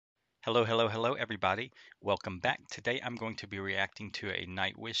Hello, hello, hello, everybody. Welcome back. Today I'm going to be reacting to a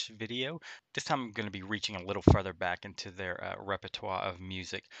Nightwish video. This time I'm going to be reaching a little further back into their repertoire of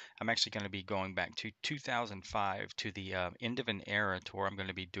music. I'm actually going to be going back to 2005 to the End of an Era tour. I'm going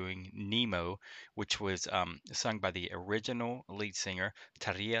to be doing Nemo, which was sung by the original lead singer,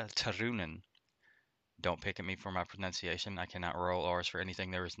 Tarja Turunen. Don't pick at me for my pronunciation. I cannot roll R's for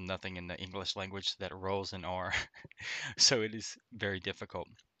anything. There is nothing in the English language that rolls an R. So it is very difficult.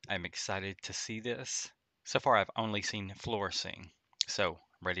 I'm excited to see this. So far, I've only seen Floor sing. So,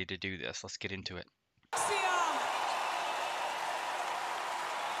 ready to do this. Let's get into it.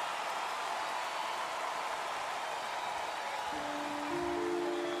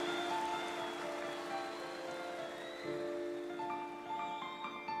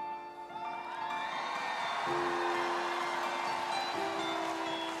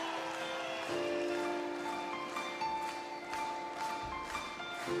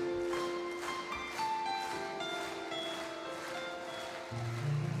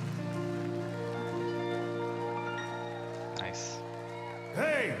 Nice.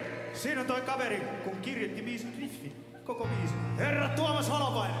 Hei! Siinä on toi kaveri, kun kirjoitti biisin riffin. Koko biisi. Herra Tuomas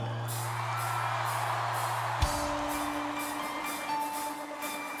Holopainen!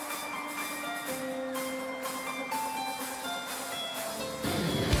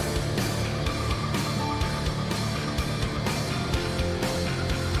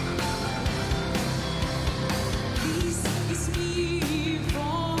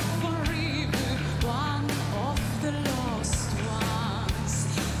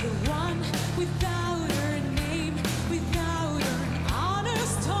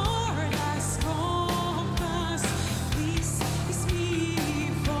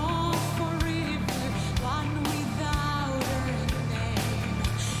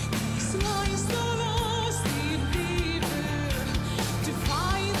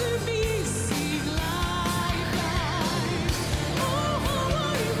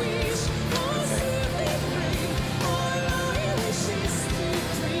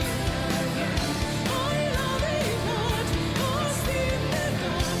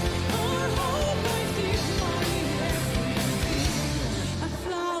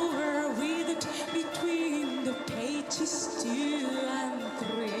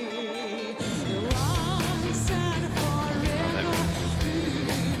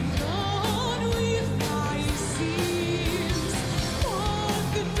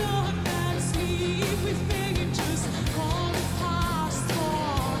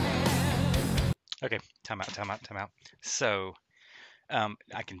 Okay, time out, time out, time out. So,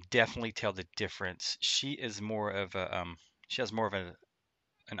 I can definitely tell the difference. She is more of she has more of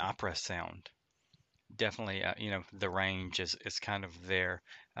an opera sound. Definitely, the range is kind of there.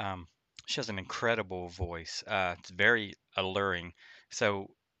 Um, she has an incredible voice. It's very alluring.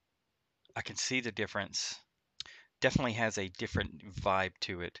 So I can see the difference. Definitely has a different vibe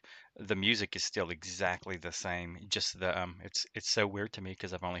to it. The music is still exactly the same. Just it's so weird to me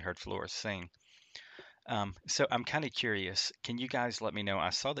because I've only heard Flora sing. So I'm kind of curious. Can you guys let me know? I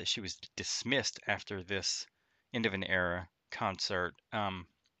saw that she was dismissed after this End of an Era concert.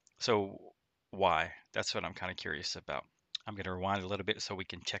 So why? That's what I'm kind of curious about. I'm going to rewind a little bit so we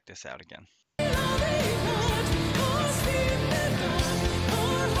can check this out again.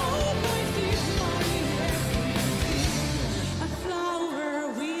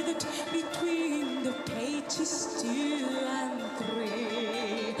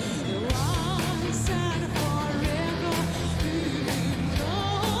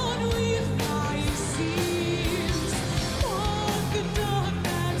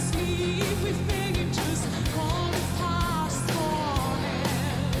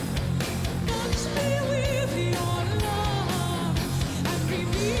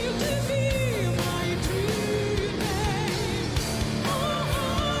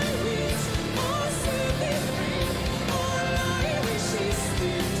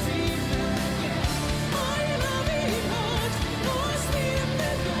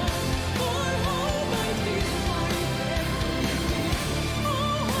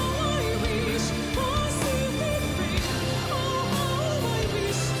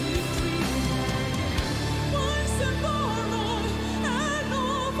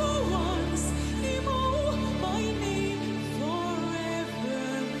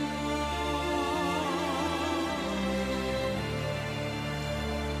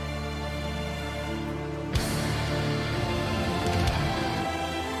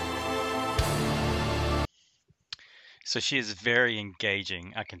 So she is very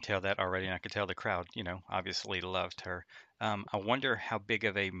engaging. I can tell that already, and I can tell the crowd, obviously loved her. I wonder how big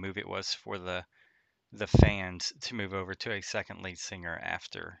of a move it was for the the fans to move over to a second lead singer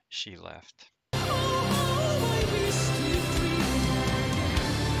after she left.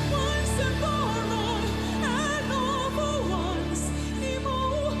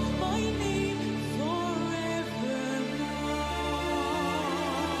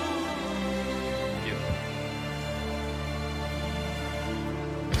 Beautiful.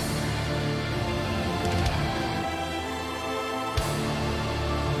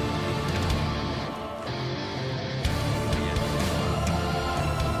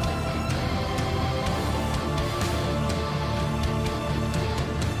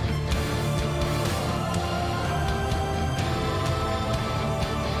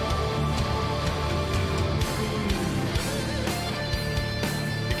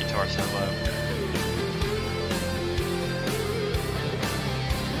 The guitar solo.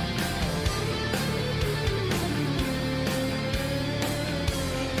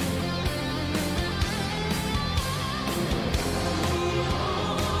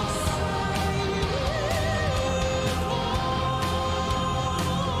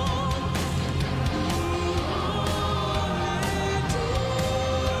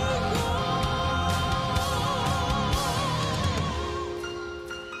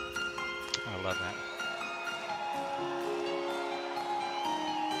 I love that.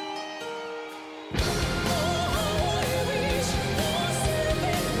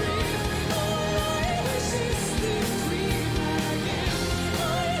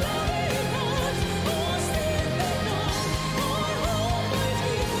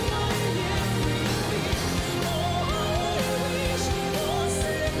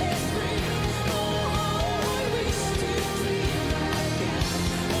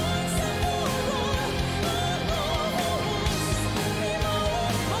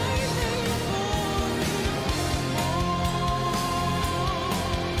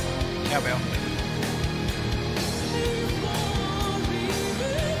 Cowbell.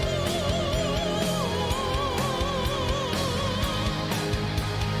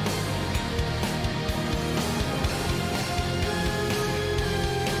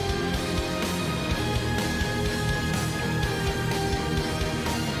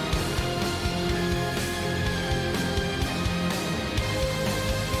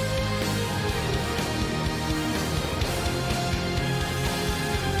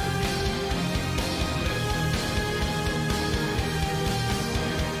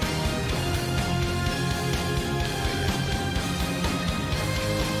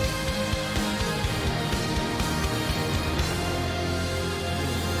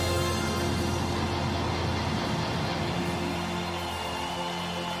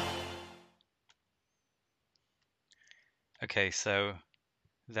 Okay, so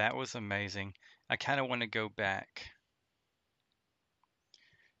that was amazing. I kind of want to go back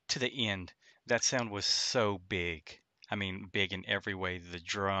to the end. That sound was so big. I mean, big in every way. The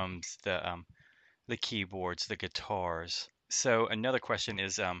drums, the keyboards, the guitars. So another question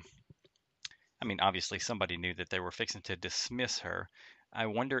is, I mean, obviously somebody knew that they were fixing to dismiss her. I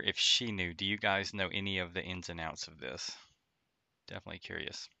wonder if she knew. Do you guys know any of the ins and outs of this? Definitely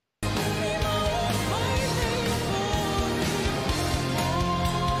curious.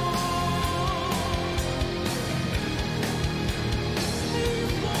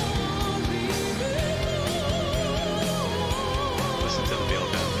 Listen to the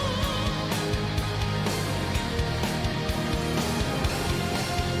build up.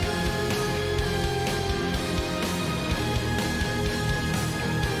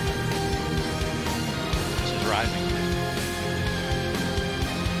 She's rising.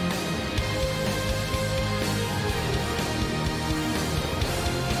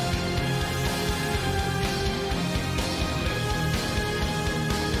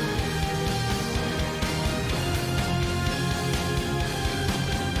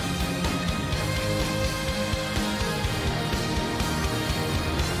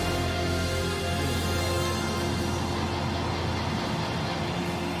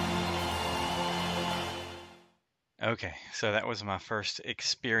 Okay, so that was my first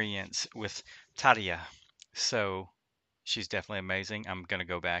experience with Tarja. So she's definitely amazing. I'm gonna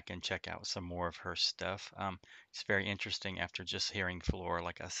go back and check out some more of her stuff. It's very interesting after just hearing Floor,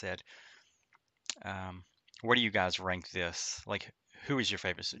 like I said. Um, where do you guys rank this? Like, who is your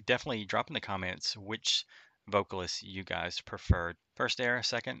favorite? So definitely drop in the comments which vocalist you guys preferred. First era,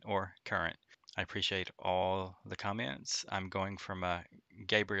 second, or current. I appreciate all the comments. I'm going from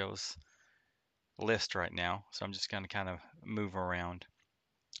Gabriel's list right now, so I'm just going to kind of move around.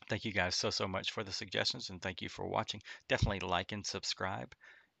 Thank you guys so much for the suggestions, and thank you for watching. Definitely like and subscribe,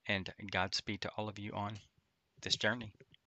 and Godspeed to all of you on this journey.